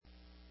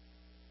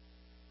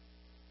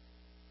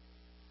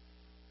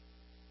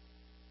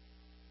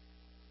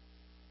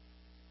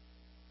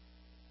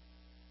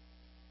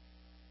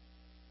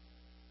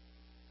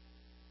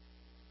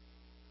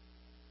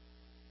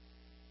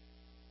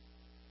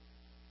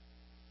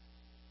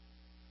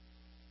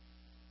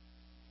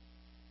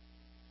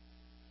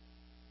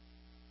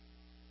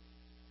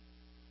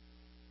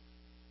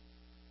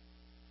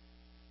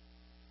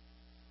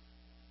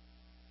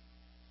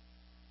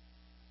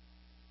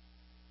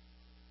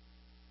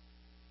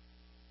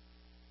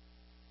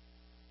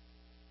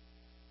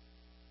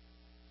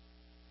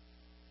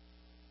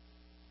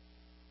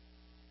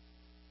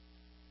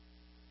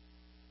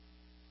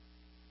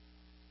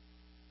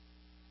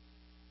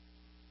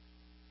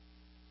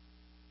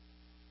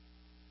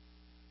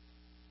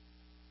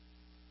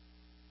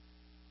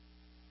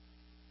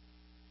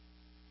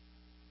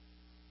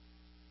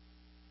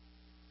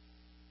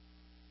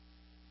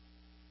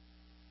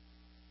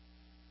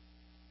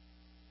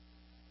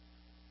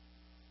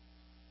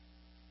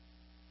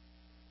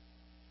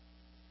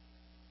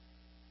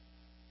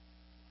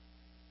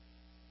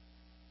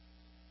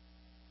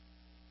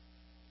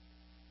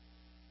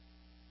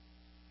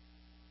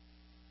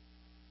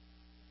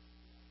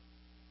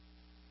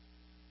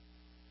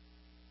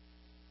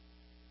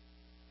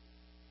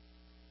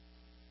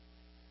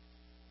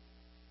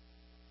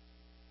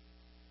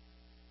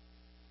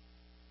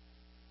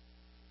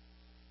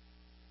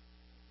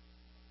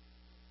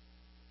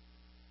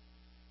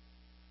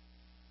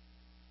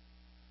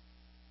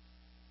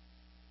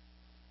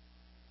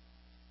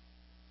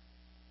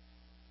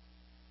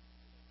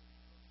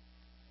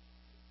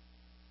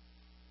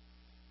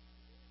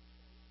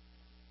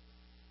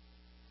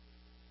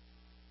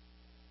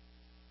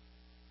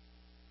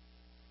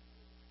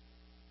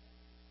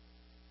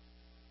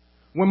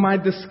when my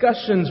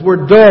discussions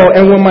were dull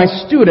and when my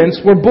students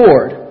were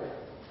bored.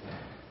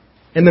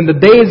 And in the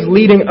days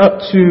leading up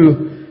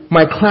to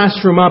my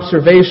classroom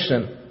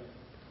observation,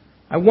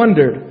 I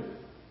wondered,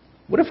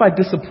 what if I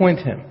disappoint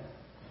him?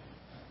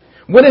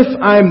 What if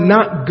I'm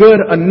not good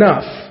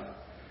enough?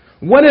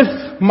 What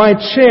if my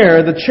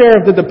chair, the chair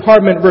of the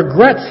department,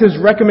 regrets his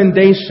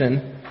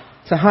recommendation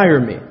to hire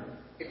me?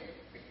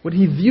 Would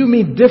he view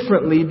me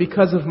differently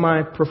because of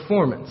my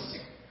performance?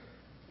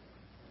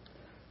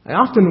 I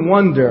often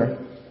wonder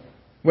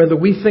whether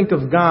we think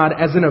of God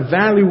as an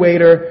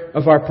evaluator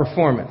of our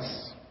performance.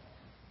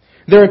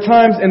 There are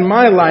times in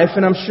my life,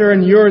 and I'm sure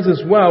in yours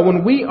as well,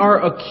 when we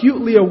are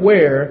acutely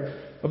aware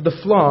of the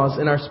flaws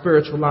in our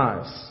spiritual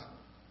lives.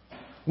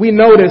 We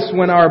notice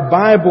when our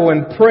Bible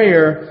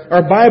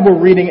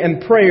reading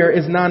and prayer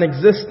is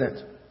non-existent,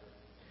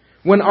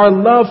 when our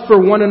love for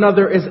one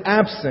another is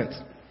absent,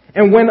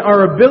 and when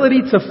our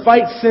ability to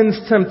fight sin's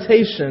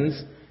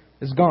temptations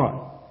is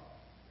gone.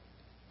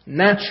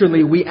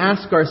 Naturally, we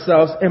ask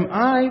ourselves, am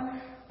I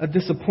a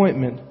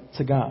disappointment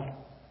to God?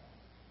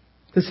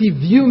 Does He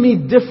view me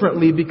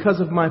differently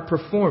because of my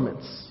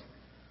performance?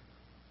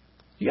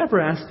 Do you ever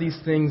ask these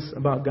things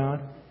about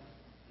God?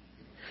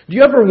 Do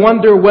you ever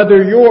wonder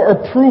whether your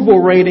approval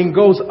rating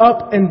goes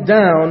up and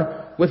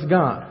down with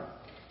God?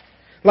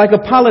 Like a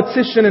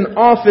politician in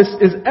office,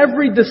 is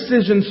every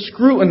decision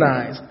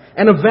scrutinized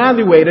and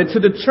evaluated to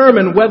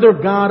determine whether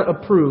God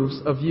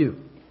approves of you?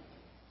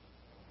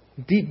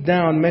 Deep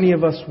down, many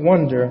of us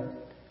wonder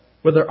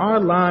whether our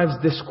lives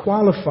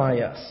disqualify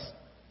us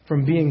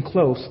from being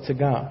close to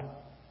God.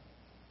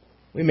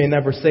 We may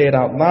never say it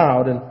out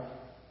loud,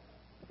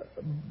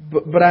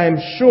 but I am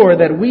sure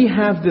that we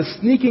have this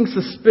sneaking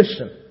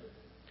suspicion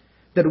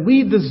that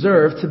we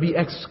deserve to be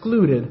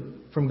excluded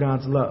from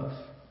God's love.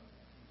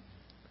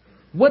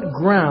 What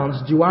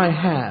grounds do I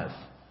have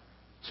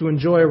to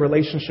enjoy a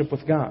relationship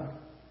with God?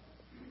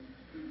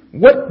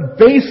 What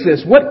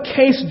basis, what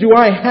case do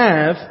I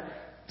have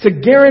to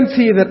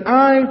guarantee that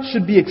I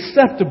should be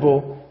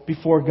acceptable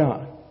before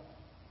God?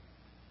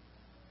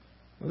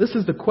 Well, this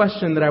is the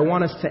question that I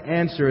want us to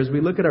answer as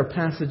we look at our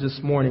passage this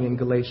morning in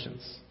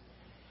Galatians.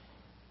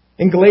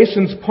 In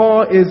Galatians,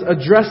 Paul is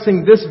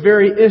addressing this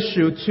very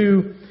issue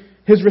to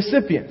his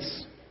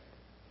recipients.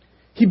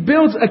 He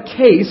builds a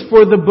case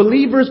for the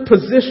believer's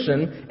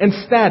position and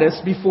status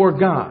before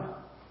God.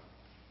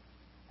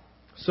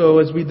 So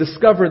as we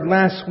discovered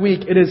last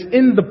week, it is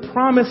in the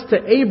promise to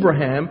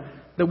Abraham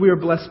that we are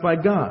blessed by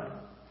God.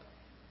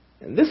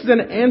 And this then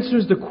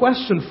answers the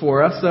question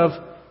for us of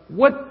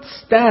what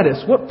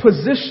status, what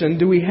position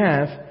do we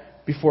have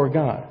before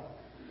God?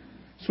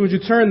 So would you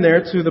turn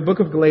there to the book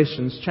of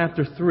Galatians,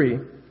 chapter 3,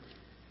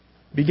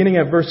 beginning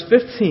at verse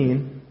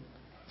 15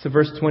 to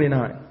verse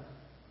 29.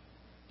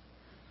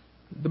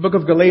 The book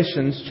of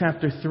Galatians,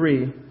 chapter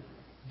 3,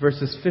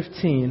 verses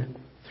 15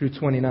 through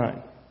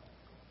 29.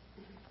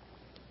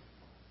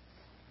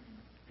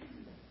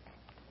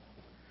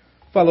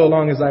 Follow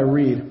along as I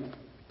read.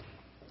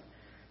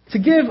 To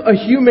give a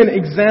human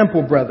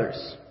example,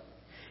 brothers,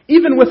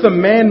 even with a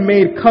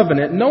man-made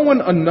covenant, no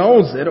one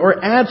annuls it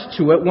or adds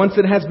to it once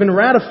it has been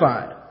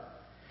ratified.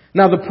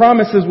 Now the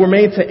promises were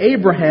made to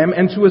Abraham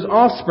and to his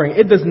offspring.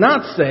 It does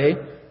not say,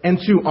 and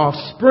to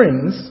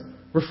offsprings,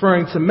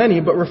 referring to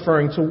many, but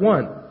referring to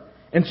one,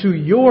 and to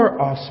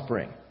your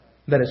offspring,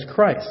 that is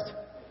Christ.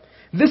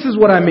 This is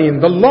what I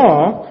mean. The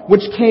law,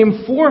 which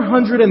came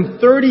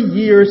 430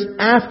 years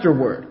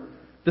afterward,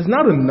 does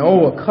not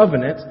annul a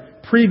covenant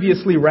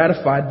previously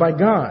ratified by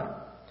God,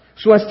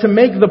 so as to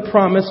make the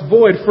promise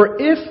void. For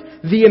if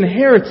the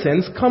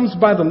inheritance comes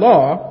by the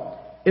law,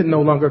 it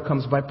no longer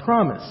comes by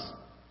promise.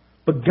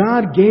 But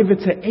God gave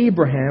it to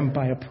Abraham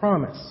by a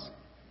promise.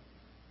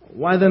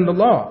 Why then the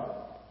law?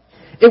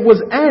 It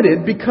was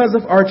added because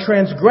of our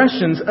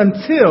transgressions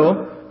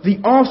until the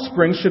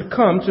offspring should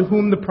come to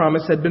whom the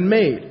promise had been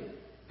made.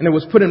 And it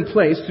was put in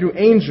place through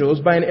angels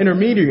by an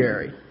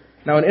intermediary.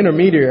 Now an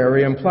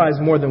intermediary implies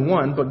more than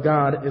one, but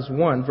God is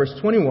one. Verse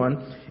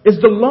 21, is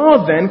the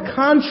law then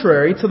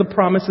contrary to the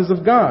promises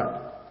of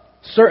God?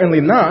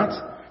 Certainly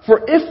not.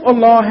 For if a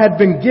law had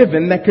been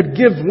given that could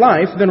give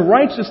life, then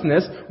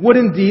righteousness would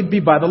indeed be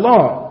by the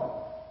law.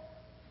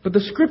 But the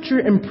Scripture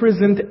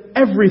imprisoned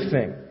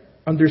everything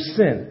under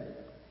sin,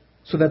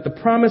 so that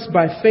the promise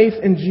by faith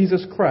in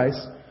Jesus Christ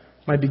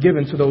might be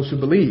given to those who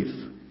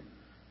believe.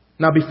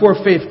 Now before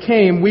faith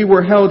came, we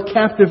were held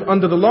captive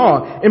under the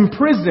law,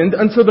 imprisoned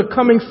until the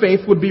coming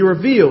faith would be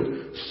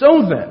revealed.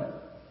 So then,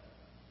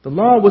 the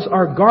law was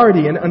our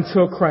guardian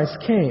until Christ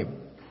came,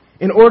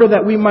 in order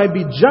that we might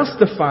be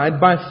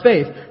justified by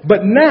faith.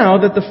 But now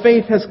that the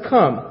faith has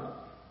come,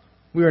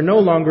 we are no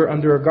longer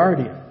under a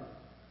guardian.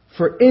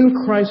 For in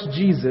Christ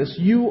Jesus,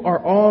 you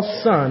are all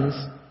sons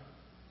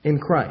in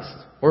Christ,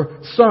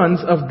 or sons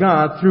of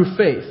God through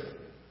faith.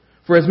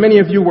 For as many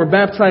of you were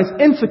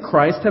baptized into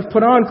Christ have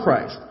put on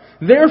Christ.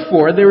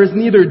 Therefore, there is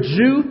neither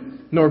Jew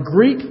nor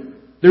Greek,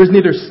 there is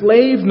neither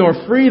slave nor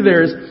free,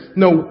 there is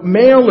no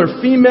male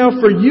or female,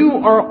 for you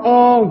are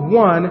all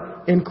one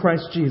in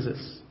Christ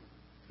Jesus.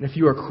 And if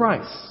you are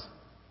Christ,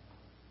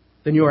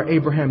 then you are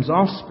Abraham's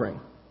offspring,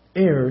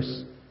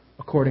 heirs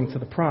according to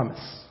the promise.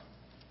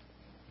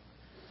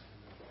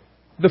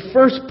 The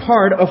first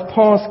part of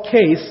Paul's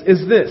case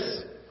is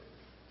this: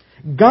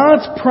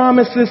 God's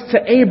promises to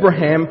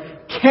Abraham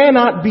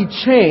cannot be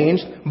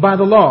changed by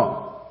the law.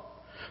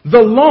 The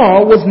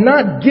law was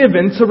not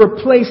given to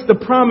replace the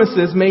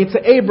promises made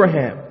to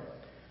Abraham.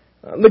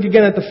 Look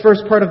again at the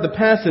first part of the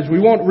passage. We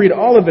won't read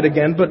all of it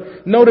again,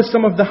 but notice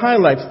some of the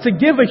highlights. To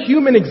give a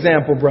human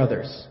example,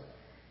 brothers,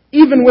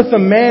 even with a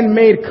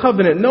man-made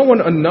covenant, no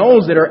one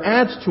annuls it or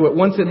adds to it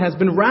once it has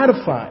been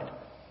ratified.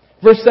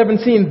 Verse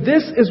 17,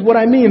 this is what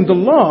I mean. The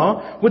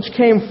law, which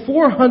came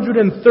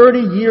 430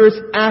 years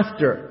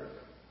after,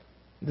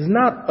 does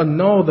not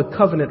annul the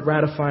covenant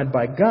ratified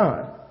by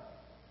God.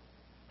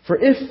 For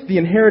if the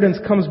inheritance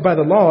comes by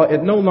the law,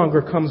 it no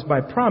longer comes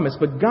by promise,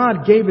 but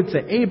God gave it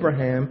to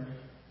Abraham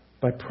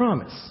by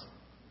promise.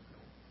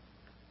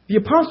 The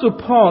Apostle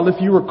Paul,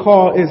 if you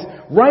recall, is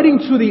writing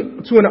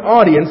to an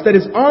audience that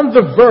is on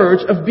the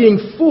verge of being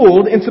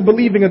fooled into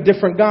believing a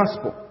different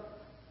gospel.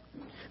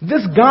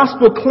 This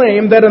gospel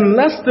claimed that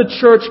unless the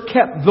church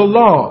kept the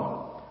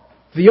law,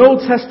 the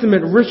Old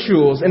Testament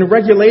rituals and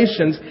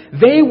regulations,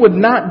 they would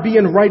not be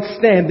in right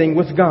standing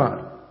with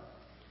God.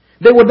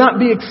 They would not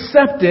be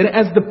accepted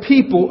as the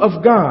people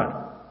of God.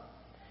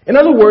 In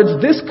other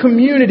words, this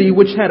community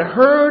which had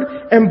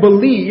heard and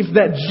believed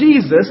that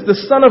Jesus,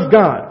 the Son of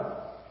God,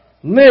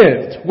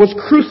 lived, was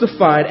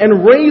crucified,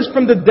 and raised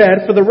from the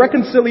dead for the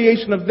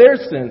reconciliation of their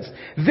sins,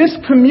 this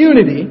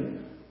community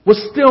was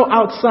still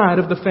outside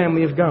of the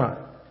family of God.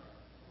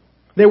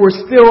 They were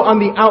still on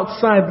the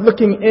outside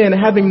looking in,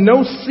 having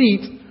no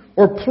seat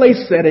or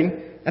place setting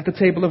at the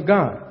table of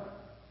God.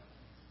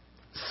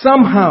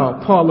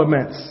 Somehow, Paul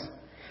laments,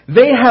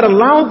 they had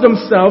allowed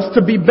themselves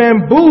to be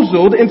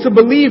bamboozled into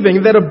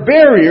believing that a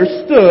barrier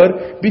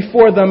stood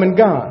before them and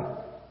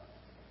God.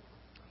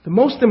 The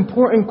most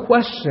important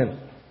question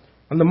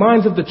on the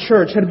minds of the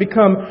church had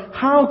become,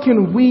 how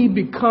can we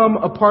become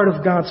a part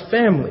of God's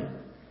family?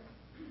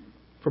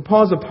 For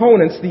Paul's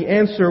opponents, the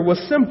answer was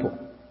simple.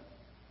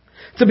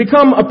 To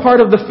become a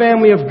part of the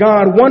family of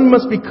God, one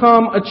must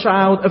become a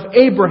child of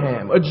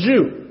Abraham, a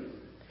Jew.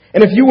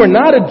 And if you were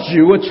not a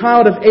Jew, a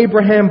child of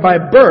Abraham by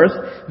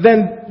birth,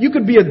 then you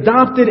could be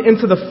adopted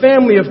into the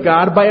family of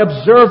God by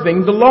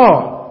observing the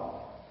law.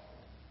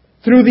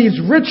 Through these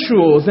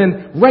rituals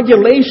and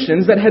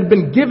regulations that had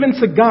been given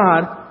to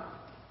God,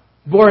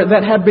 or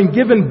that had been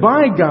given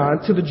by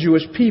God to the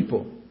Jewish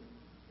people.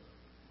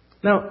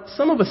 Now,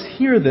 some of us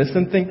hear this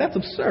and think that's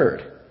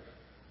absurd.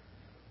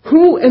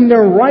 Who in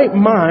their right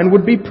mind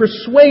would be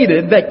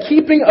persuaded that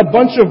keeping a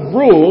bunch of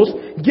rules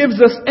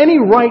gives us any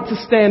right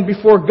to stand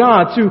before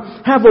God,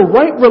 to have a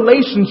right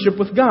relationship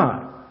with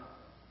God?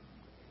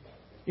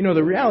 You know,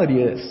 the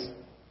reality is,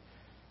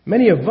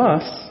 many of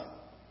us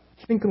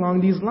think along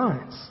these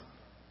lines.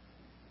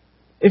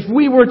 If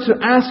we were to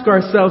ask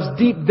ourselves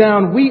deep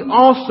down, we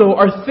also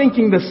are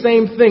thinking the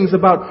same things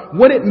about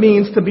what it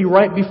means to be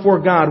right before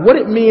God, what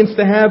it means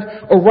to have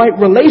a right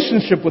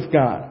relationship with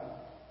God.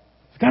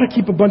 We've got to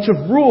keep a bunch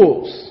of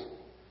rules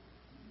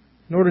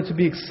in order to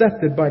be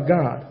accepted by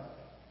God.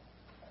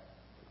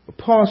 But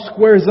Paul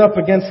squares up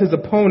against his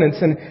opponents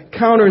and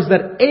counters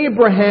that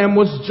Abraham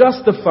was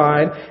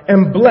justified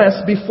and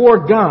blessed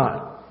before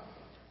God,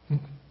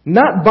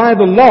 not by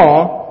the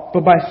law,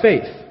 but by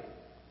faith.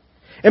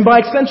 And by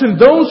extension,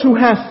 those who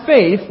have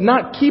faith,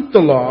 not keep the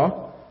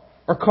law,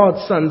 are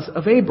called sons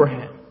of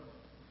Abraham.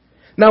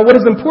 Now, what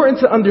is important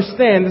to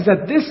understand is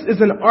that this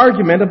is an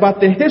argument about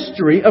the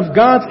history of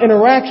God's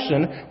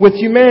interaction with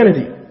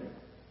humanity.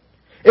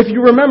 If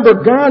you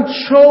remember, God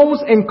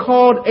chose and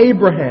called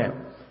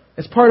Abraham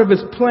as part of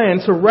his plan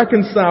to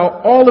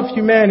reconcile all of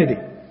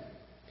humanity.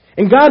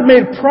 And God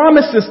made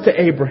promises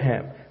to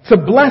Abraham to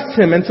bless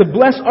him and to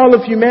bless all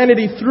of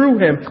humanity through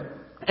him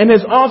and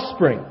his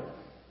offspring.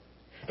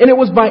 And it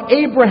was by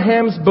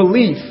Abraham's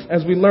belief,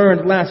 as we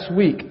learned last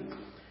week,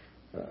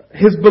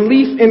 his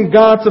belief in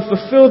God to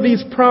fulfill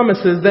these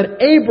promises,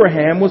 that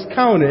Abraham was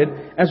counted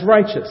as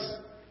righteous.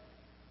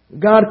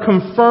 God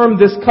confirmed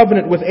this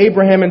covenant with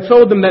Abraham and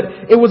told him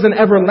that it was an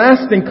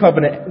everlasting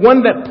covenant,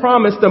 one that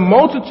promised a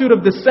multitude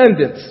of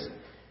descendants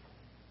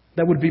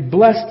that would be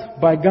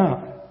blessed by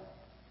God.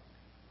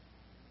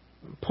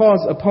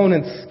 Paul's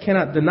opponents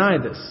cannot deny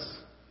this.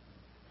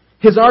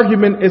 His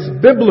argument is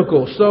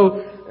biblical,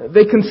 so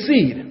they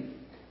concede.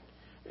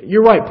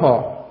 You're right,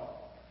 Paul.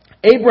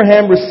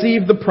 Abraham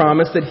received the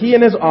promise that he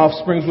and his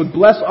offspring would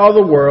bless all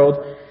the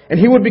world and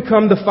he would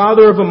become the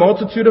father of a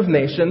multitude of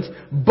nations.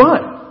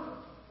 But,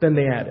 then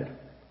they added,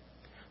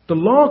 the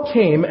law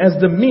came as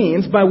the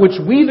means by which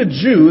we, the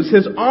Jews,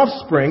 his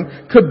offspring,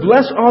 could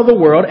bless all the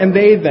world, and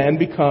they then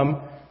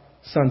become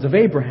sons of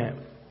Abraham.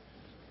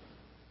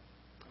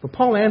 But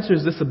Paul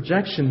answers this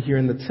objection here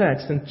in the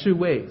text in two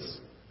ways.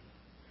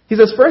 He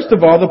says, first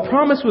of all, the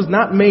promise was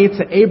not made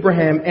to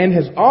Abraham and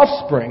his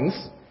offsprings,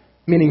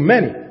 meaning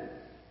many.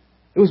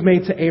 It was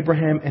made to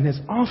Abraham and his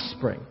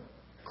offspring,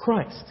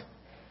 Christ.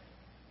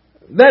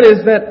 That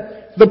is,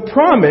 that the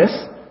promise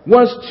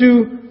was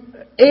to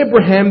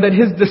Abraham that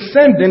his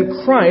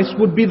descendant, Christ,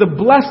 would be the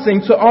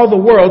blessing to all the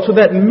world so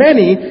that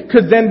many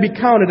could then be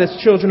counted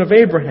as children of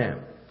Abraham.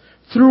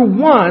 Through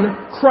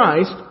one,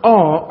 Christ,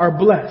 all are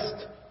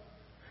blessed.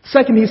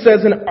 Second, he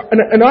says,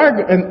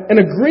 an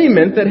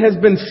agreement that has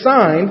been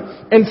signed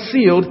and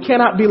sealed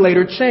cannot be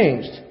later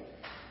changed.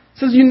 He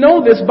says, you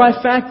know this by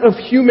fact of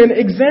human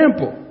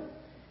example.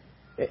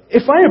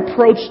 If I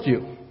approached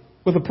you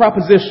with a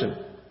proposition,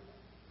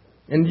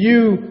 and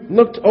you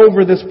looked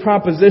over this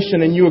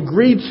proposition and you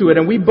agreed to it,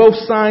 and we both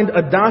signed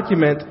a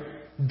document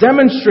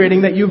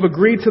demonstrating that you've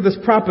agreed to this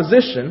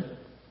proposition,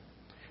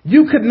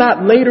 you could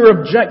not later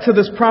object to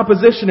this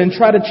proposition and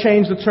try to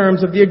change the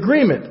terms of the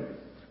agreement.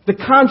 The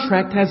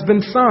contract has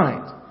been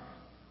signed.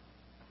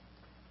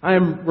 I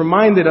am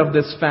reminded of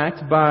this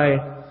fact by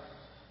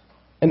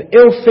an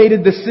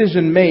ill-fated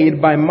decision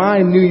made by my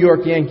New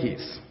York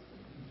Yankees.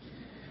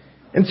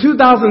 In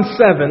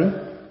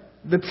 2007,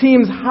 the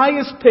team's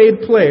highest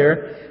paid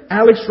player,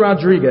 Alex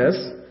Rodriguez,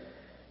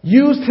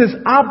 used his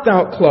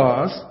opt-out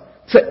clause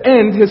to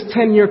end his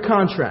 10-year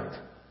contract.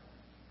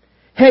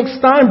 Hank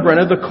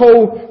Steinbrenner, the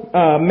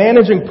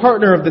co-managing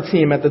partner of the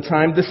team at the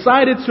time,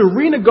 decided to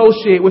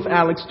renegotiate with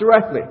Alex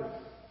directly.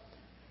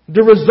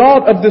 The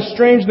result of this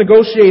strange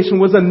negotiation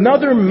was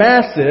another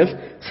massive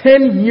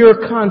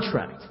 10-year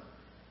contract.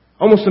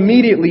 Almost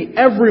immediately,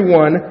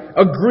 everyone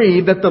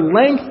agreed that the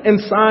length and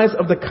size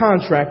of the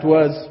contract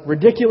was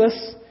ridiculous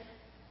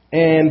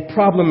and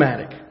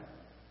problematic.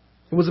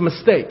 It was a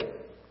mistake.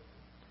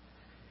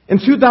 In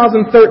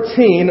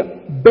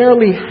 2013,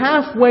 barely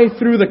halfway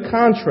through the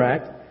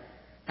contract,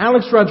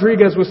 Alex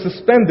Rodriguez was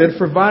suspended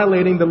for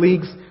violating the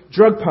league's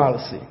drug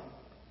policy.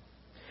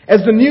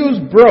 As the news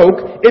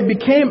broke, it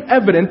became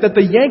evident that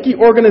the Yankee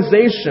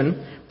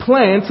organization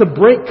planned to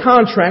break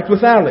contract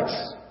with Alex.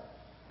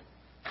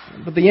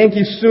 But the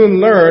Yankees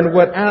soon learned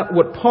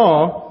what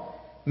Paul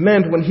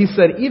meant when he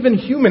said even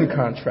human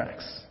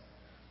contracts,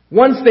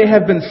 once they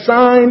have been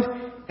signed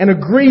and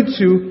agreed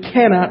to,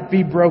 cannot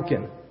be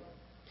broken.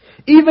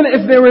 Even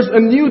if there is a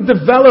new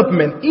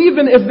development,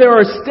 even if there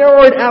are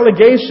steroid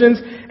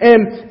allegations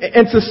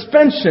and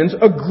suspensions,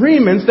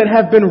 agreements that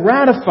have been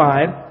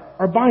ratified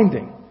are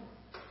binding.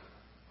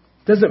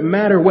 Doesn't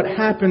matter what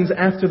happens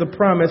after the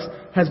promise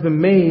has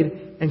been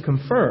made and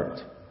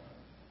confirmed.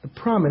 The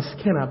promise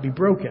cannot be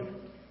broken.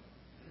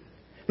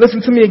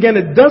 Listen to me again.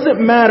 It doesn't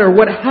matter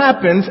what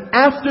happens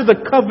after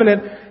the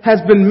covenant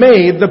has been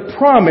made. The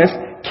promise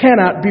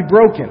cannot be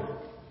broken.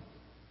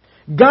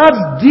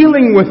 God's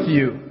dealing with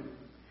you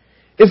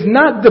is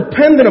not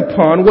dependent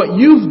upon what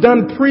you've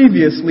done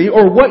previously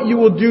or what you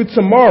will do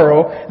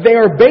tomorrow. They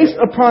are based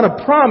upon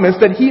a promise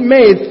that He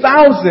made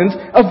thousands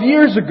of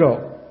years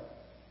ago.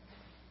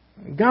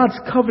 God's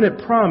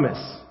covenant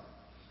promise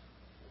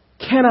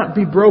cannot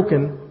be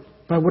broken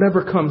by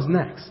whatever comes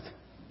next.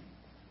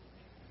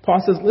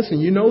 Paul says,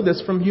 listen, you know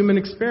this from human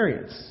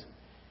experience.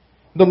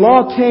 The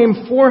law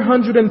came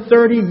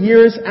 430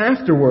 years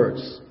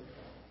afterwards.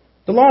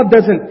 The law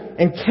doesn't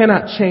and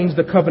cannot change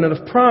the covenant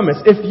of promise.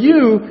 If, as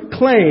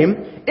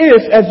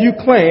you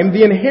claim,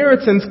 the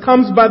inheritance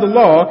comes by the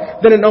law,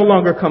 then it no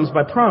longer comes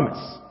by promise.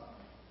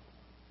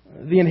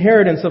 The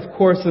inheritance, of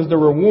course, is the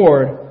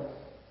reward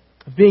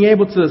of being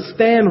able to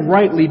stand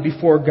rightly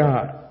before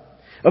God,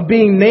 of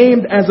being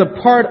named as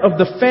a part of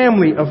the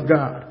family of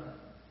God.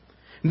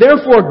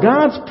 Therefore,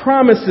 God's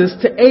promises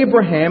to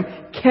Abraham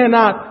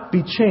cannot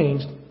be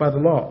changed by the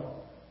law.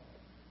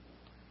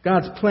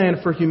 God's plan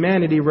for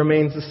humanity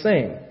remains the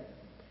same.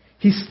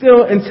 He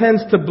still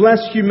intends to bless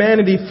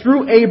humanity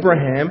through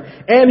Abraham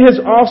and his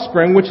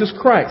offspring, which is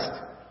Christ,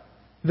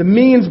 the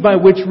means by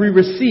which we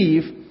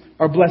receive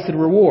our blessed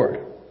reward.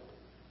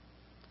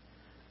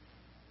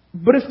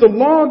 But if the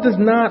law does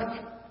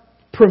not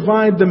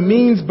provide the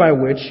means by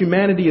which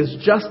humanity is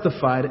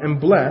justified and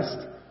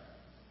blessed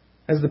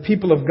as the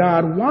people of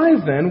God, why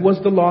then was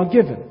the law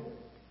given?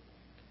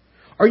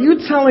 Are you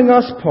telling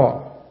us,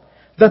 Paul,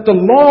 that the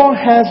law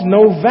has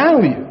no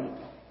value?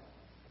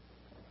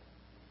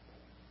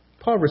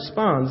 Paul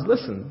responds,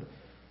 listen,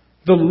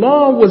 the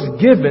law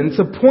was given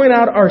to point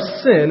out our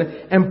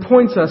sin and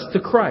point us to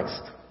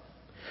Christ.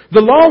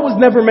 The law was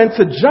never meant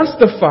to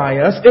justify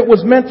us. It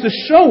was meant to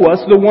show us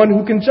the one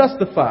who can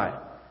justify.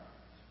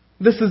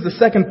 This is the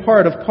second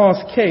part of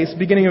Paul's case,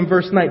 beginning in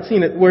verse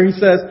 19, where he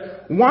says,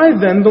 why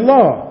then the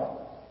law?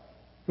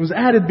 It was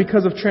added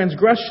because of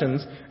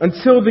transgressions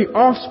until the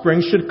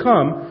offspring should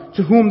come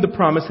to whom the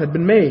promise had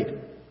been made.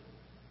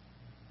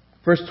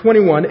 Verse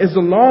 21, is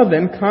the law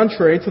then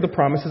contrary to the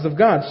promises of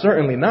God?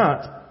 Certainly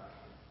not.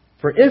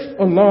 For if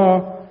a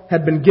law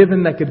had been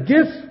given that could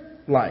give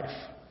life,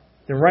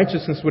 then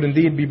righteousness would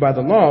indeed be by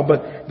the law.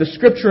 But the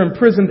Scripture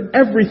imprisoned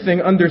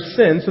everything under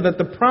sin so that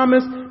the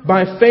promise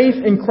by faith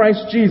in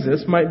Christ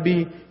Jesus might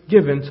be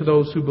given to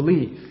those who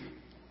believe.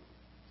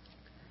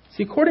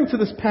 See, according to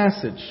this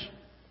passage,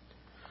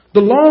 the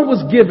law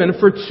was given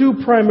for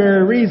two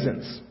primary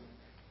reasons.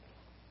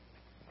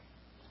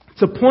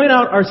 To point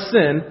out our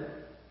sin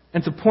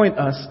and to point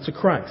us to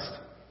Christ.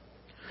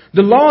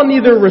 The law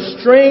neither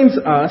restrains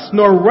us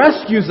nor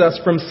rescues us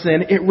from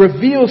sin. It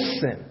reveals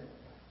sin.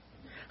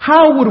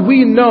 How would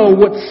we know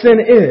what sin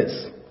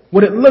is?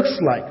 What it looks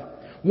like?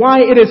 Why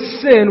it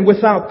is sin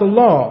without the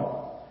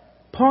law?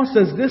 Paul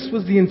says this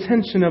was the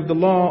intention of the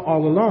law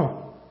all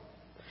along.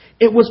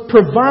 It was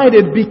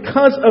provided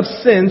because of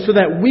sin so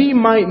that we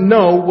might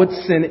know what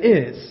sin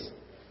is.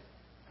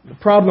 The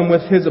problem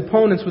with his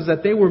opponents was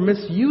that they were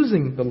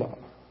misusing the law.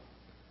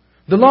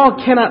 The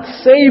law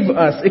cannot save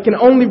us. It can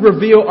only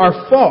reveal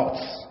our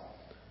faults.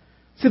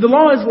 See, the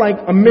law is like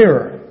a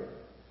mirror.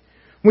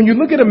 When you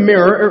look at a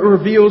mirror, it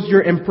reveals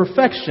your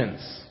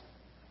imperfections.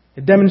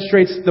 It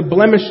demonstrates the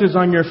blemishes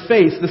on your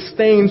face, the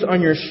stains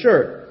on your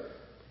shirt.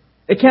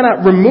 It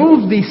cannot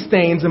remove these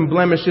stains and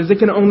blemishes. It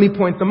can only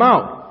point them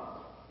out.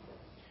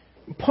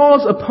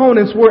 Paul's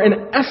opponents were in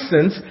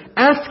essence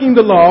asking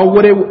the law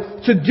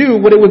to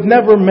do what it was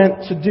never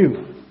meant to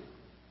do.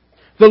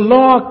 The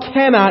law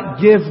cannot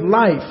give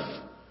life.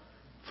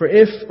 For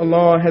if a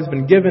law has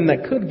been given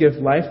that could give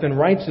life, then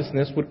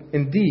righteousness would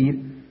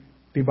indeed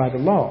be by the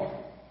law.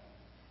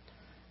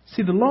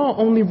 See, the law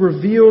only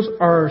reveals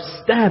our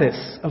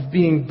status of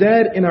being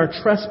dead in our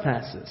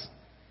trespasses.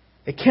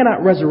 It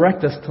cannot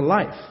resurrect us to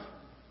life.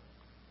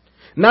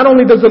 Not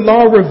only does the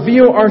law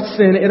reveal our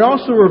sin, it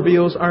also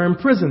reveals our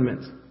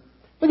imprisonment.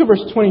 Look at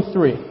verse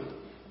 23.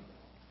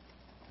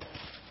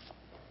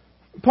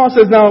 Paul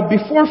says, "Now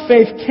before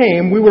faith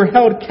came, we were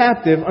held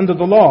captive under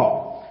the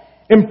law,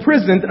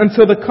 imprisoned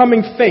until the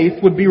coming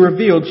faith would be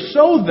revealed.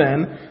 So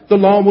then, the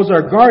law was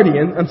our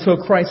guardian until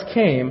Christ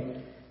came,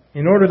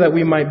 in order that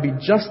we might be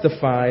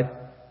justified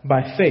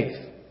by faith."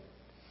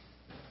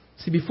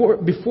 See,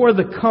 before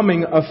the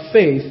coming of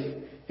faith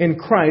in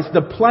Christ,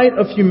 the plight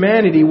of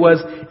humanity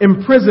was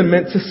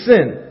imprisonment to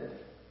sin.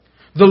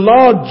 The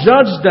law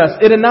judged us.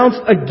 It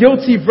announced a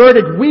guilty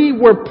verdict. We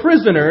were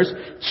prisoners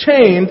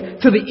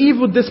chained to the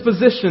evil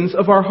dispositions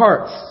of our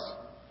hearts.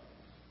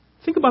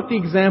 Think about the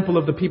example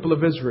of the people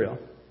of Israel.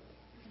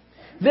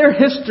 Their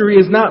history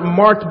is not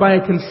marked by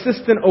a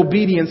consistent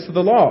obedience to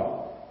the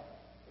law.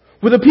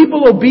 Were the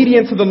people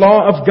obedient to the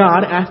law of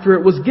God after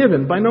it was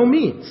given? By no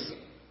means.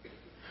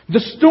 The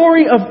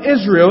story of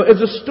Israel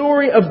is a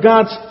story of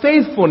God's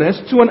faithfulness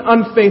to an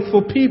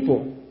unfaithful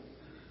people.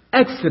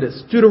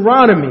 Exodus,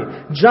 Deuteronomy,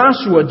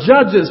 Joshua,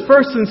 Judges,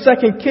 1st and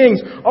 2nd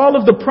Kings, all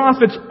of the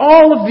prophets,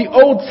 all of the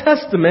Old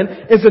Testament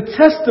is a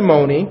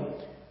testimony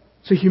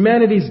to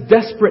humanity's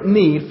desperate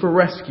need for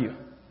rescue.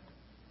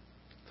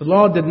 The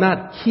law did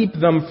not keep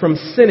them from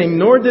sinning,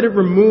 nor did it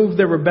remove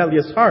their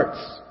rebellious hearts.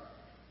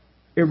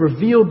 It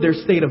revealed their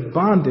state of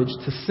bondage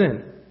to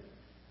sin.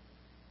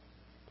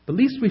 But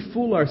lest we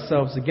fool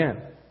ourselves again.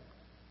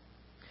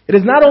 It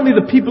is not only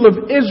the people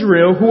of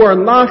Israel who are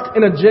locked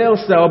in a jail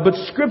cell, but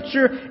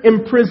Scripture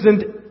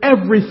imprisoned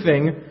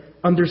everything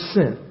under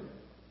sin.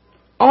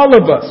 All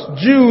of us,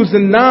 Jews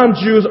and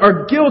non-Jews,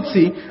 are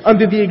guilty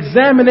under the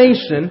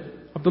examination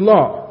of the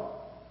law.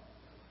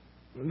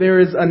 There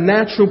is a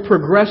natural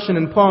progression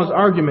in Paul's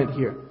argument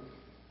here.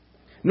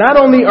 Not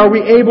only are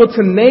we able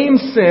to name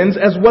sins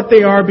as what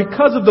they are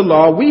because of the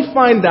law, we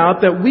find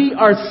out that we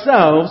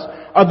ourselves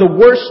are the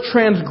worst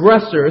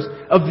transgressors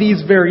of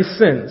these very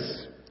sins.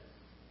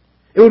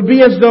 It would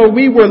be as though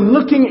we were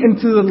looking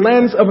into the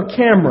lens of a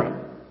camera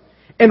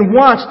and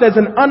watched as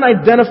an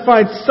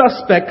unidentified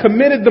suspect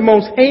committed the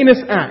most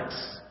heinous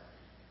acts.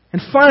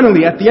 And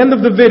finally, at the end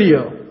of the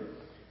video,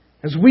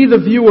 as we the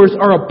viewers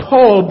are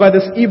appalled by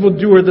this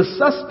evildoer, the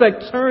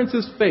suspect turns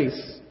his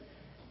face.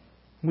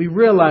 We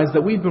realize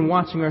that we've been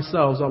watching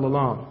ourselves all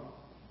along.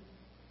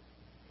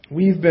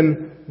 We've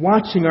been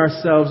watching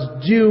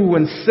ourselves do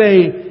and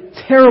say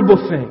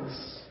terrible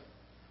things.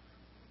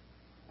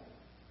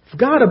 If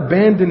God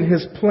abandoned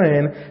His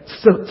plan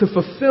to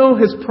fulfill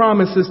His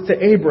promises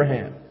to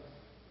Abraham,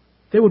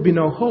 there would be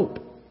no hope.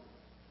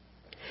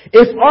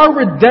 If our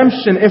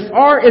redemption, if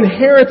our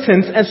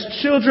inheritance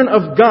as children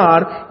of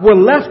God were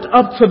left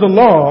up to the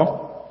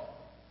law,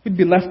 we'd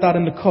be left out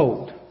in the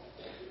cold.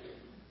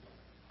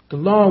 The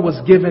law was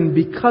given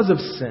because of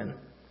sin.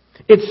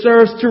 It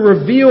serves to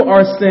reveal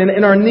our sin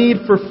and our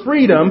need for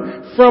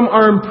freedom from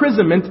our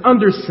imprisonment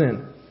under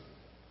sin.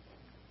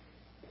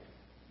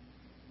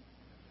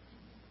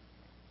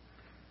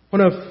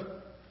 One of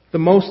the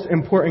most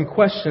important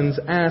questions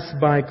asked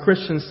by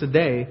Christians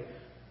today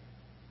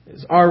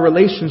is our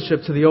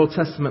relationship to the Old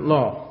Testament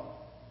law.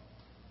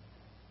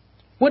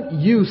 What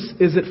use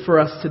is it for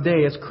us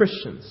today as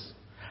Christians?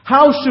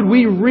 How should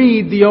we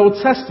read the Old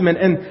Testament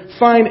and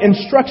find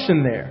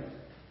instruction there?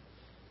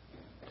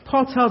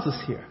 Paul tells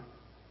us here.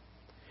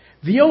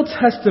 The Old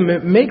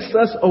Testament makes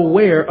us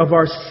aware of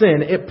our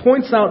sin. It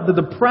points out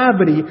the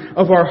depravity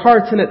of our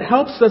hearts, and it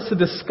helps us to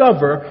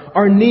discover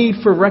our need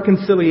for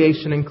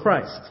reconciliation in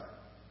Christ.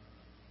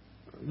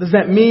 Does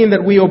that mean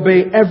that we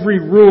obey every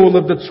rule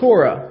of the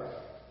Torah?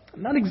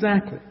 Not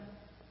exactly.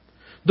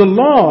 The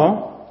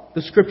law,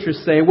 the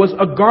Scriptures say, was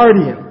a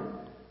guardian.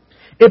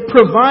 It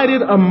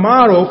provided a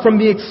model from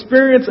the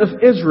experience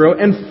of Israel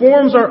and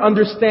forms our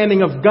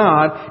understanding of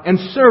God and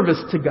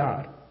service to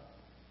God.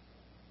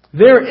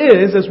 There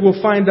is, as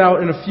we'll find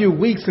out in a few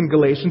weeks in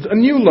Galatians, a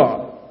new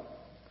law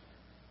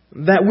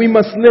that we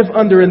must live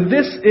under, and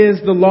this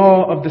is the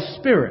law of the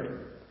Spirit.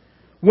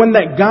 One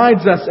that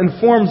guides us,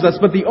 informs us,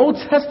 but the Old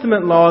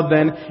Testament law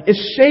then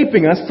is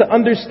shaping us to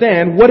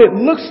understand what it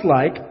looks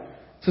like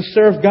to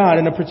serve God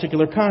in a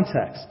particular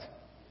context.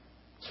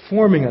 It's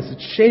forming us,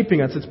 it's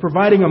shaping us, it's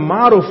providing a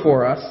model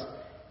for us.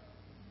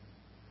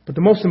 But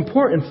the most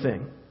important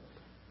thing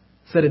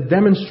is that it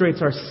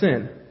demonstrates our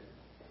sin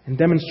and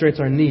demonstrates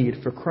our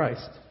need for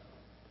Christ.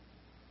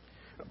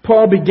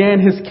 Paul began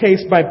his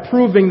case by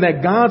proving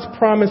that God's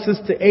promises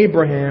to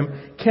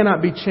Abraham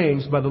cannot be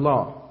changed by the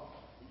law.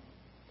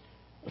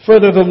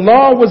 Further, the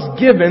law was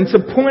given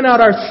to point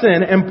out our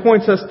sin and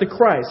points us to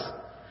Christ.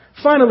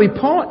 Finally,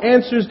 Paul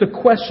answers the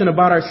question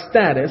about our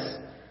status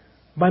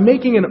by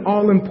making an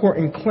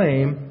all-important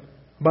claim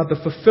about the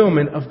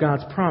fulfillment of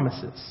God's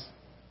promises.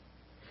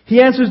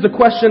 He answers the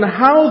question,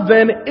 how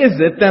then is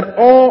it that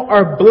all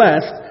are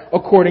blessed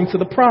according to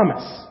the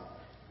promise?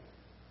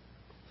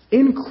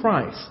 In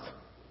Christ,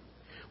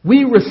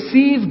 we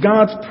receive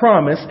God's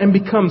promise and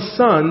become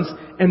sons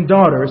and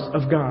daughters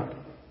of God.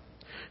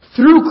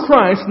 Through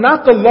Christ,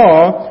 not the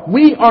law,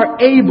 we are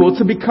able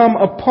to become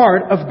a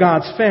part of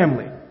God's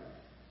family.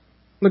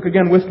 Look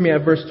again with me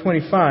at verse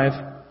 25.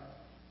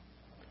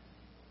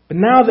 But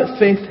now that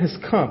faith has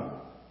come,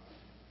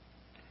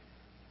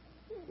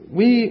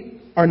 we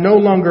are no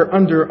longer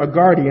under a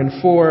guardian,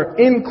 for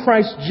in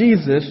Christ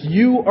Jesus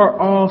you are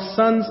all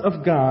sons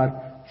of God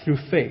through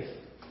faith.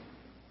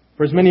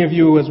 For as many of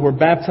you as were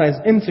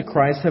baptized into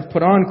Christ have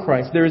put on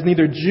Christ. There is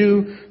neither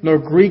Jew nor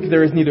Greek,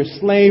 there is neither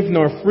slave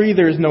nor free,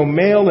 there is no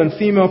male and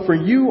female, for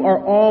you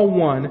are all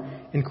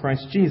one in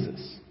Christ Jesus.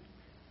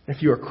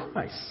 If you are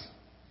Christ,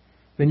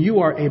 then you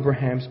are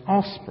Abraham's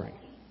offspring,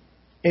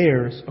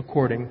 heirs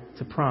according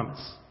to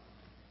promise.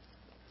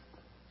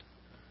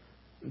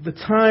 The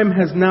time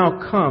has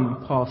now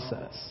come, Paul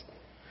says,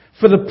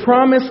 for the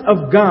promise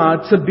of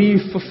God to be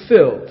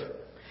fulfilled.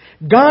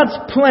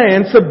 God's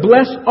plan to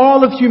bless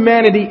all of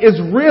humanity is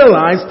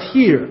realized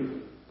here.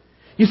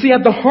 You see,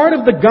 at the heart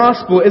of the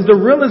gospel is the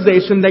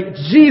realization that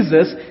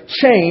Jesus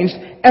changed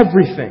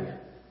everything.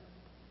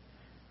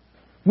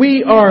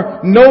 We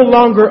are no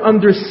longer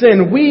under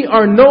sin. We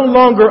are no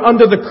longer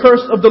under the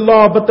curse of the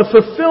law, but the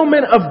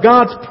fulfillment of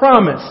God's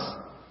promise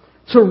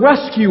to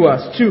rescue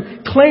us,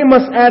 to claim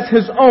us as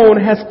His own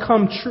has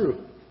come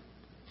true.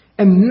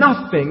 And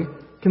nothing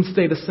can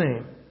stay the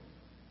same.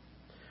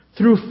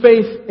 Through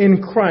faith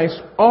in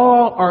Christ,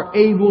 all are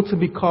able to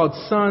be called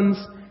sons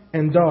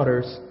and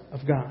daughters of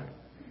God.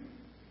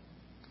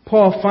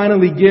 Paul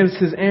finally gives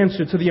his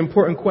answer to the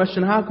important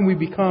question, how can we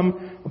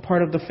become a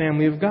part of the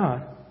family of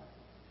God?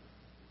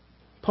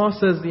 Paul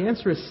says the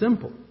answer is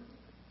simple.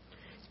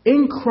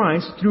 In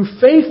Christ, through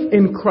faith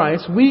in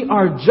Christ, we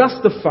are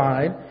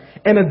justified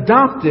and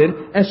adopted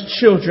as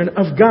children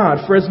of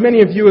God. For as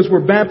many of you as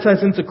were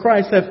baptized into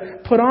Christ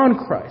have put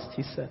on Christ,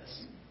 he says.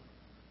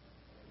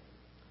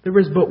 There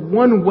is but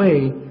one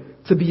way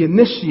to be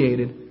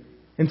initiated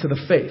into the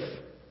faith,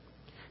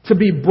 to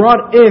be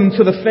brought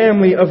into the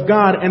family of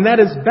God, and that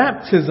is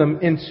baptism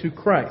into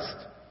Christ.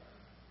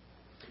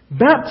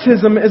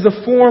 Baptism is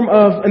a form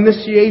of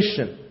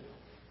initiation.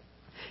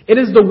 It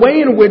is the way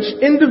in which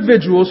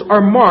individuals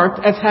are marked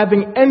as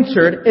having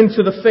entered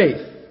into the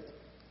faith.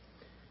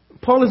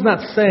 Paul is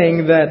not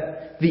saying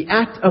that the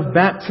act of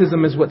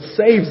baptism is what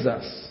saves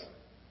us.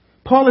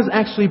 Paul is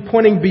actually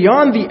pointing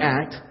beyond the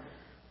act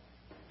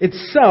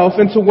itself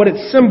into what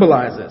it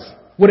symbolizes,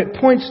 what it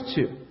points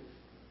to.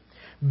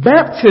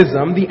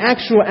 Baptism, the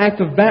actual act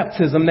of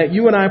baptism that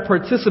you and I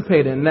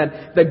participate in,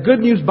 that Good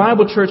News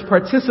Bible Church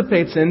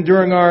participates in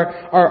during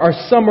our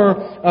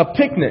summer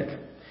picnic,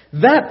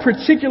 that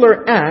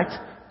particular act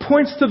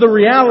points to the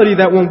reality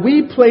that when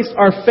we place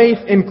our faith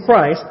in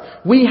Christ,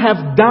 we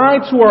have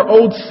died to our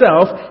old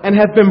self and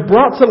have been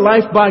brought to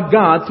life by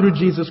God through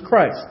Jesus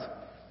Christ.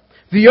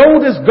 The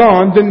old is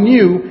gone, the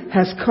new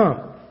has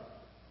come.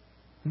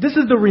 This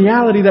is the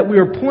reality that we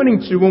are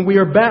pointing to when we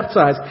are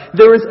baptized.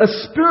 There is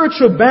a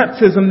spiritual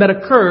baptism that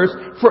occurs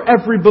for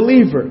every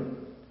believer.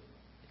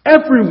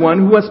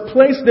 Everyone who has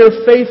placed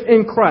their faith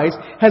in Christ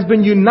has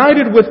been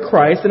united with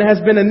Christ and has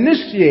been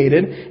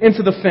initiated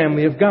into the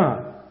family of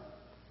God.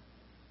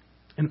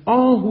 And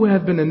all who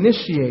have been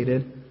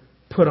initiated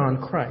put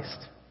on Christ.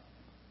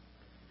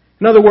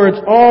 In other words,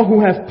 all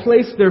who have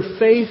placed their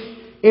faith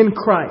in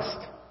Christ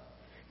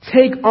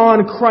take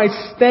on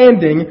Christ's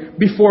standing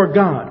before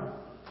God.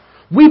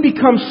 We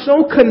become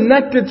so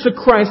connected to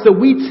Christ that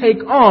we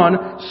take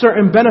on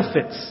certain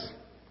benefits.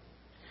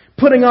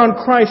 Putting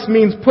on Christ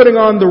means putting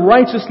on the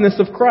righteousness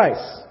of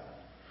Christ.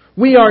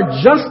 We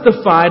are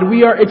justified,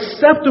 we are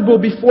acceptable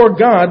before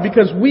God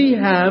because we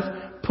have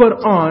put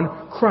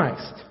on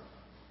Christ.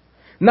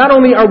 Not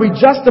only are we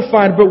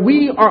justified, but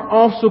we are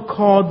also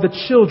called the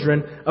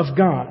children of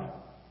God.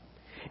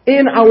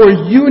 In our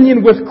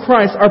union with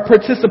Christ, our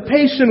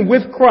participation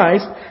with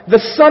Christ, the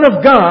Son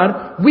of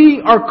God,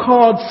 we are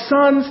called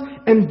sons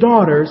and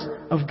daughters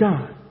of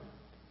God.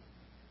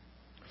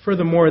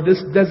 Furthermore,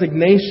 this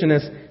designation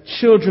as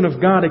children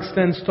of God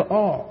extends to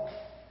all.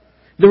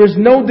 There is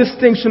no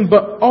distinction,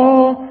 but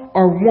all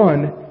are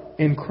one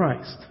in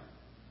Christ.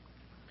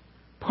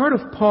 Part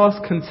of Paul's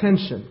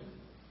contention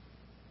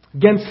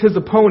against his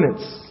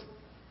opponents,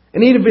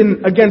 and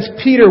even against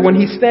Peter when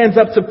he stands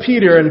up to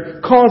Peter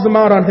and calls him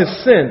out on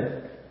his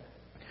sin,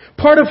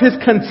 part of his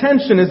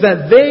contention is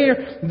that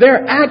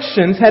their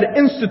actions had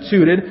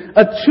instituted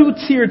a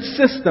two-tiered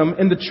system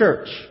in the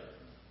church.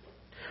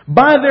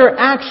 By their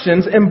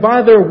actions and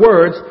by their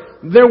words,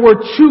 there were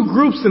two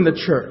groups in the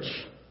church.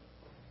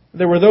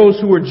 There were those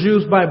who were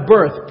Jews by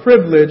birth,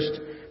 privileged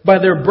by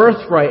their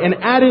birthright, and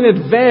at an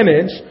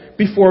advantage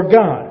before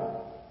God.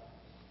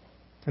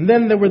 And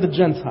then there were the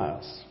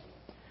Gentiles.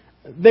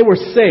 They were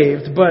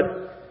saved,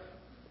 but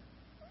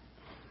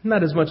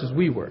not as much as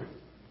we were.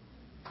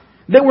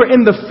 They were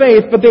in the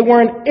faith, but they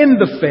weren't in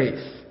the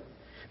faith.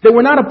 They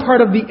were not a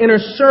part of the inner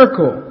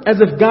circle,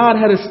 as if God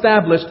had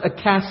established a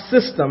caste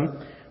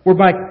system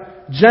whereby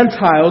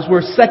Gentiles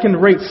were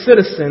second-rate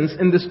citizens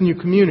in this new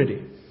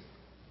community.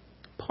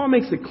 Paul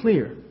makes it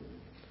clear.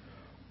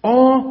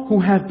 All who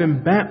have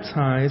been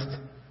baptized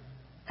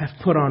have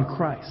put on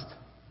Christ.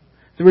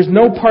 There is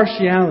no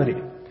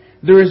partiality.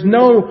 There is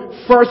no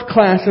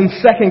first-class and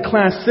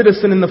second-class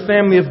citizen in the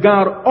family of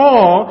God.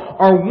 All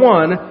are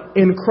one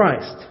in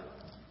Christ.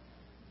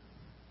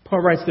 Paul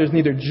writes, there's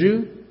neither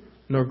Jew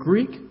nor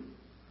Greek.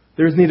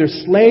 There is neither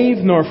slave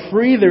nor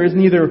free. There is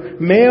neither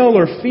male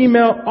or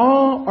female.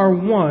 All are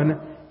one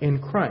in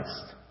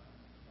Christ.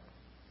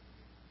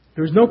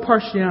 There is no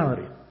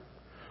partiality.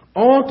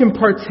 All can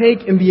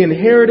partake in the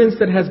inheritance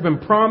that has been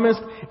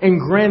promised and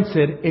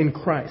granted in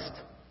Christ.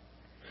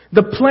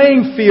 The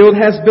playing field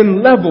has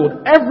been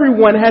leveled.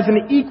 Everyone has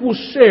an equal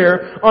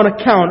share on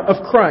account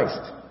of Christ.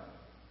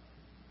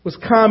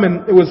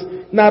 It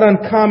was not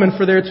uncommon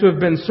for there to have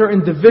been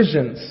certain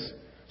divisions,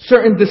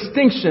 certain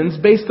distinctions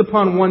based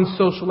upon one's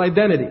social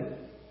identity.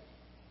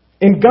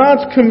 In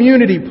God's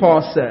community,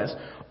 Paul says,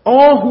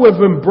 all who have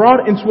been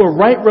brought into a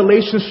right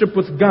relationship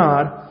with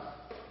God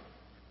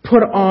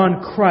put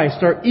on Christ,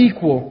 are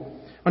equal,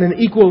 on an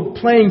equal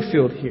playing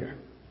field here.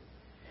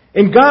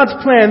 In God's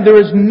plan, there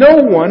is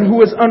no one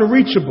who is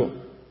unreachable.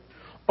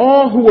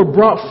 All who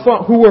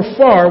were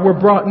far were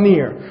brought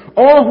near.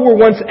 All who were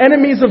once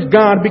enemies of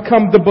God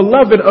become the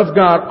beloved of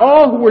God.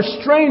 All who were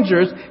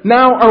strangers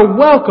now are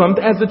welcomed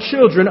as the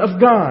children of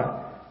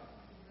God.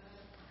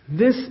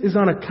 This is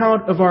on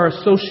account of our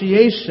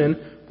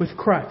association with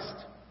Christ.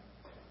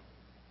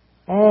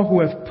 All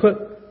who have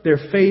put their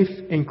faith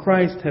in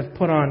Christ have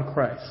put on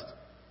Christ.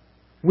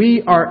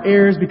 We are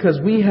heirs because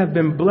we have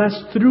been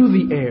blessed through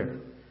the heir.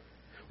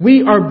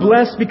 We are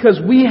blessed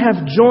because we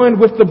have joined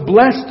with the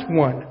blessed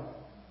one.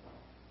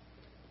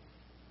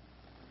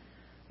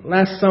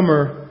 Last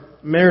summer,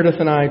 Meredith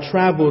and I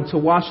traveled to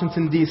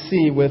Washington,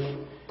 D.C. with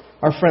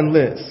our friend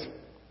Liz.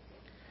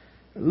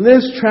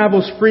 Liz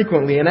travels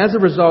frequently, and as a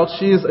result,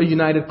 she is a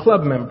United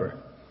Club member.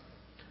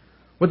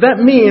 What that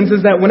means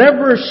is that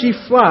whenever she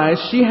flies,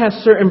 she has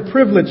certain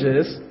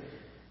privileges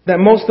that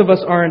most of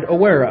us aren't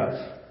aware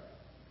of.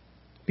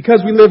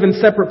 Because we live in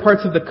separate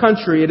parts of the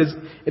country,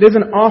 it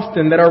isn't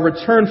often that our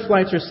return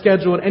flights are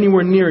scheduled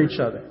anywhere near each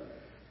other.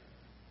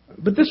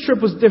 But this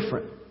trip was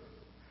different.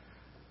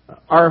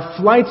 Our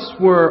flights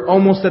were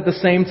almost at the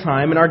same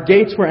time, and our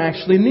gates were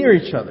actually near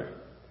each other.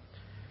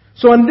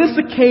 So on this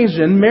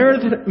occasion,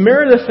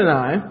 Meredith and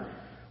I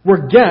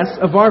were guests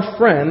of our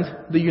friend,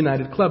 the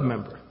United Club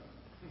member.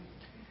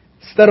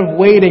 Instead of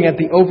waiting at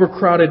the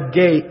overcrowded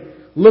gate,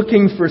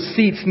 looking for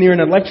seats near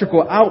an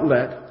electrical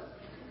outlet,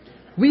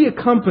 we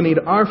accompanied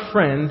our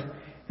friend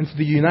into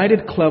the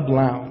United Club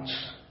lounge.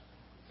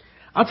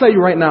 I'll tell you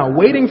right now,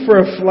 waiting for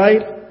a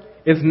flight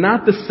is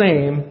not the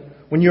same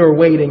when you're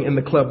waiting in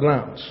the club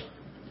lounge.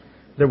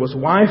 There was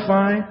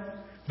Wi-Fi,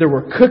 there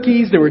were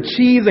cookies, there were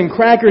cheese and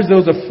crackers, there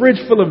was a fridge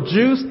full of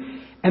juice,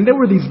 and there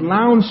were these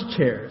lounge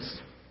chairs.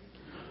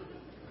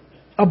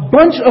 A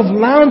bunch of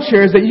lounge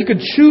chairs that you could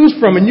choose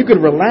from, and you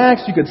could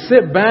relax, you could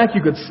sit back,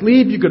 you could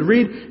sleep, you could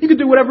read, you could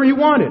do whatever you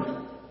wanted.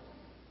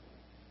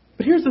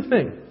 But here's the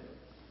thing.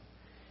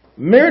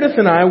 Meredith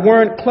and I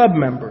weren't club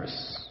members.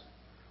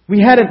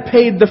 We hadn't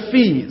paid the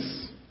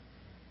fees.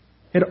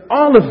 And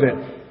all of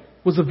it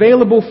was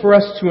available for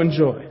us to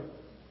enjoy.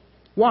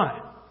 Why?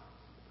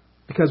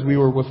 Because we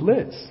were with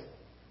Liz.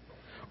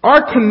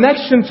 Our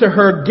connection to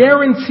her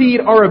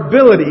guaranteed our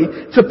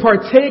ability to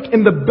partake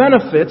in the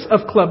benefits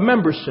of club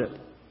membership.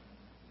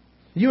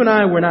 You and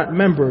I were not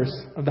members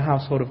of the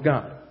household of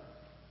God.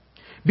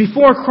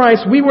 Before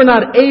Christ, we were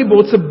not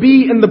able to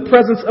be in the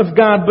presence of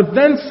God, but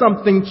then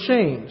something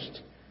changed.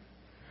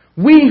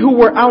 We who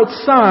were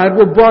outside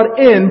were brought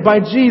in by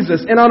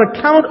Jesus, and on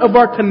account of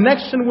our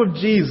connection with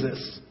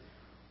Jesus,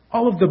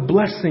 all of the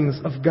blessings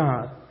of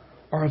God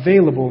are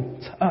available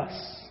to us.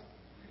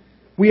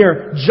 We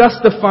are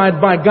justified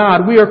by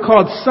God. We are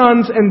called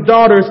sons and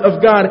daughters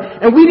of God.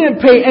 And we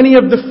didn't pay any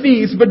of the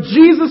fees, but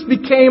Jesus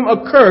became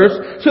a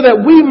curse so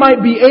that we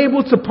might be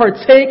able to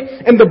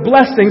partake in the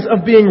blessings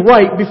of being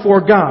right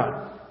before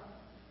God.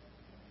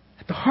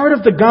 At The heart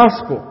of the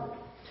gospel,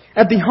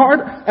 at the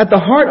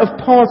heart of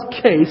Paul's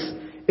case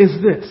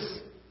is this: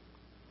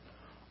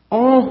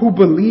 all who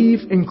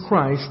believe in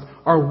Christ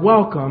are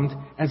welcomed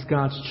as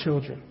God's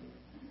children.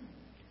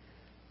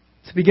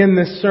 To begin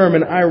this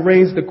sermon, I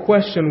raised the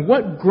question,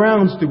 what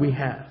grounds do we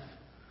have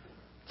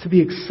to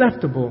be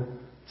acceptable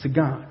to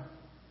God?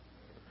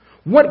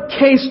 What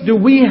case do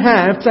we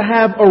have to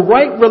have a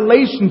right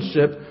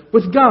relationship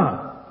with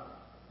God?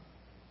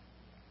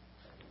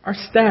 Our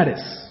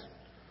status,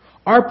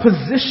 our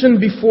position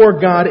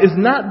before God is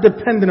not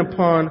dependent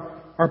upon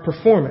our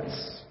performance.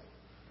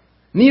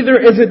 Neither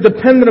is it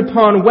dependent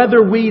upon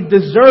whether we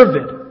deserve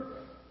it.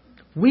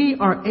 We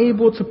are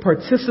able to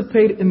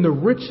participate in the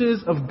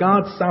riches of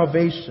God's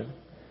salvation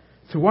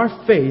through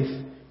our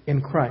faith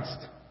in Christ.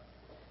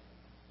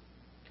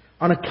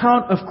 On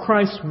account of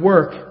Christ's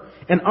work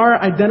and our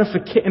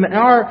identification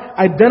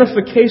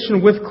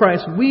with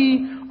Christ,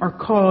 we are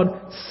called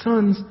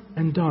sons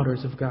and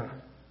daughters of God.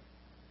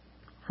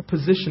 Our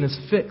position is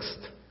fixed.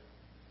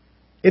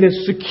 It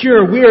is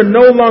secure. We are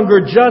no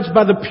longer judged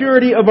by the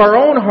purity of our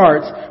own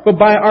hearts, but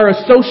by our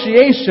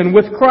association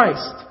with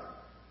Christ.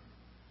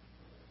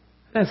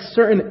 That has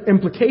certain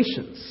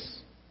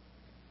implications.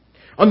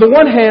 On the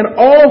one hand,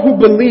 all who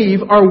believe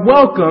are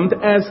welcomed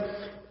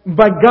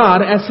by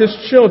God as His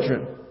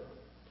children.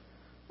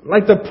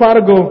 Like the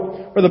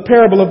prodigal, or the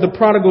parable of the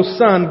prodigal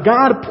son,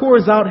 God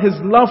pours out His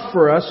love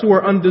for us who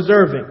are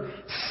undeserving,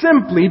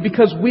 simply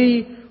because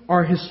we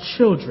are His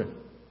children.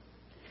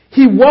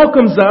 He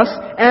welcomes us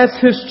as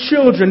His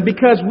children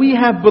because we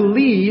have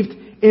believed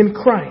in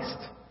Christ.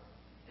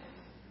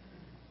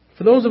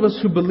 For those of us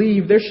who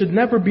believe, there should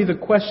never be the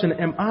question,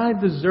 am I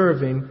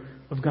deserving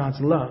of God's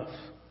love?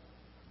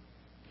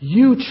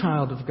 You,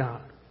 child of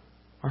God,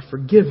 are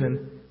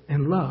forgiven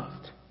and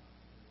loved.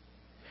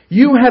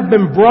 You have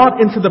been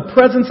brought into the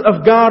presence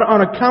of God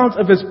on account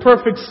of His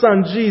perfect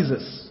Son,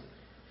 Jesus.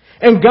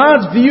 And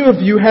God's view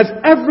of you has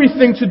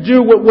everything to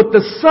do with what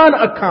the Son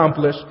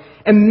accomplished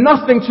and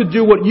nothing to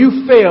do what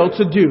you failed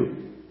to do.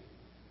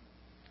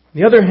 On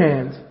the other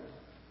hand,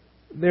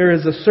 there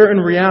is a certain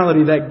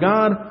reality that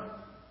God's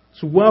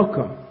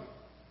welcome,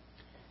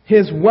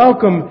 His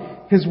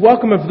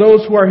welcome of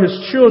those who are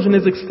His children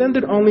is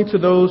extended only to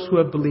those who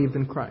have believed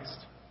in Christ.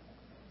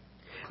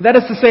 That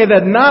is to say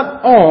that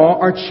not all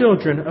are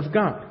children of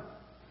God.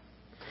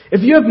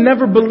 If you have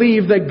never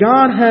believed that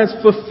God has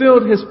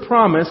fulfilled His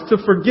promise to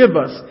forgive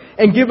us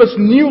and give us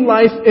new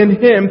life in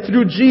Him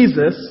through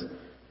Jesus,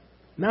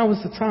 now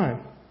is the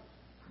time.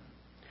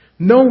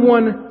 No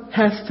one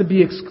has to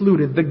be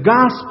excluded. The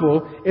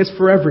gospel is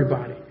for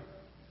everybody.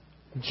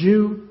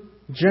 Jew,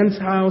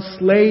 Gentile,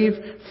 slave,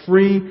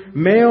 free,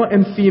 male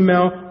and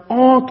female,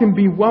 all can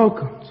be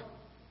welcomed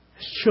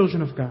as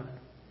children of God.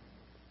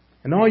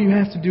 And all you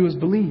have to do is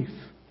believe.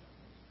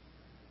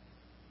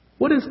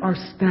 What is our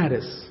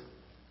status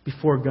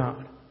before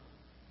God?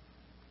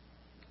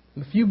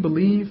 If you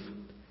believe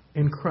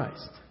in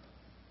Christ,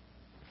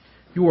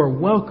 you are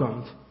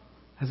welcomed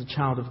as a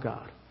child of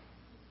God.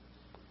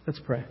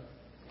 Let's pray.